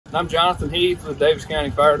I'm Jonathan Heath with Daviess County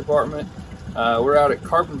Fire Department. We're out at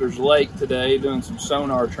Carpenter Lake today doing some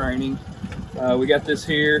sonar training. We got this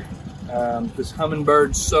here, this Humminbird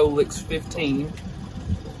Solix 15.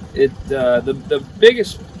 The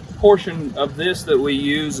biggest portion of this that we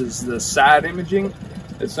use is the side imaging.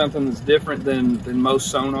 It's something that's different than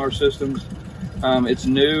most sonar systems. It's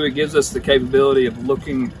new. It gives us the capability of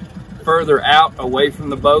looking further out away from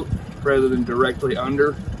the boat rather than directly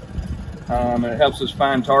under. And it helps us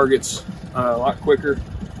find targets a lot quicker.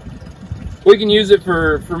 We can use it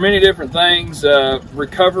for many different things.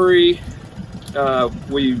 Recovery,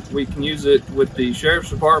 we can use it with the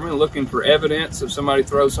Sheriff's Department looking for evidence if somebody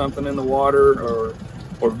throws something in the water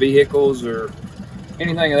or vehicles or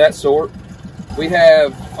anything of that sort. We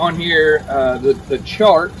have on here the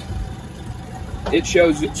chart. It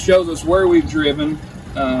shows us where we've driven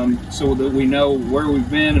so that we know where we've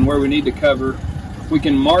been and where we need to cover. We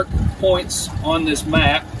can mark points on this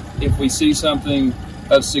map if we see something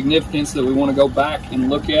of significance that we want to go back and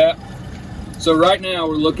look at. So right now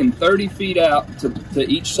we're looking 30 feet out to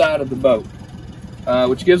each side of the boat,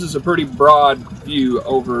 which gives us a pretty broad view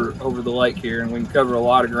over the lake here, and we can cover a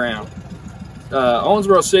lot of ground.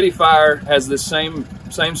 Owensboro City Fire has this same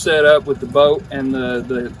setup with the boat and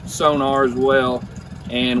the sonar as well,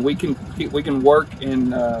 and we can work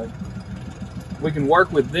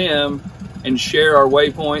with them and share our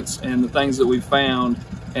waypoints and the things that we've found,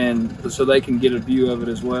 and so they can get a view of it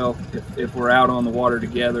as well if we're out on the water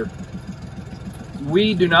together.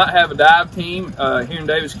 We do not have a dive team here in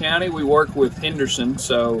Daviess County. We work with Henderson,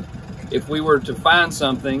 so if we were to find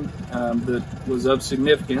something that was of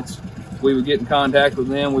significance, we would get in contact with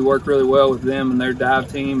them. We work really well with them and their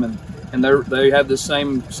dive team, and they have the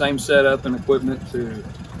same setup and equipment to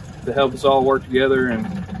help us all work together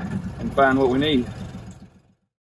and find what we need.